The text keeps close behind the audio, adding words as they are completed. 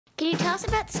Can you tell us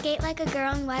about Skate Like a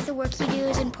Girl and why the work you do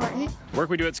is important?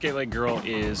 Work we do at Skate Like a Girl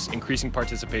is increasing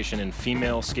participation in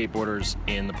female skateboarders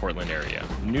in the Portland area.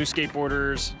 New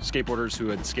skateboarders who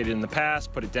had skated in the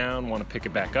past, put it down, want to pick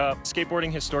it back up.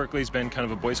 Skateboarding historically has been kind of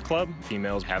a boys' club.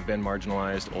 Females have been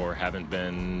marginalized or haven't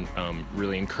been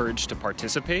really encouraged to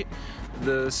participate.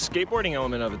 The skateboarding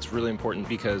element of it's really important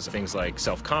because things like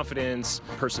self-confidence,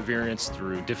 perseverance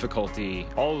through difficulty,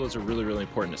 all of those are really, really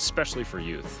important, especially for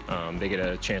youth. They get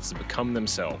a chance to become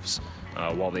themselves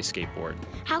while they skateboard.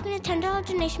 How can a $10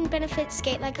 donation benefit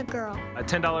Skate Like a Girl? A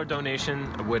 $10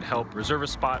 donation would help reserve a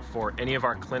spot for any of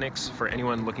our clinics for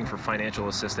anyone looking for financial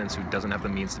assistance who doesn't have the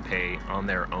means to pay on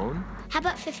their own. How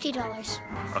about $50?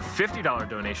 A $50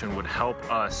 donation would help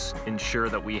us ensure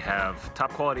that we have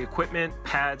top quality equipment,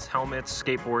 pads, helmets,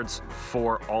 skateboards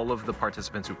for all of the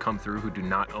participants who come through who do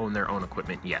not own their own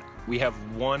equipment yet. We have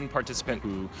one participant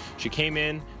who, she came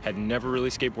in, had never really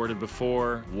skateboarded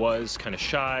before, was kind of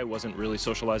shy, wasn't really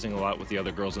socializing a lot with the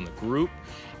other girls in the group,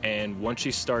 and once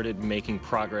she started making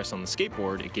progress on the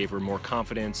skateboard, it gave her more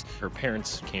confidence. Her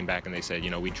parents came back and they said, you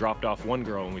know, we dropped off one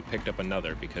girl and we picked up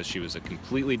another because she was a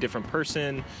completely different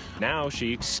person. Now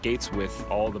she skates with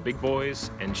all the big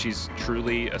boys and she's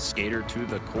truly a skater to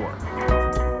the core.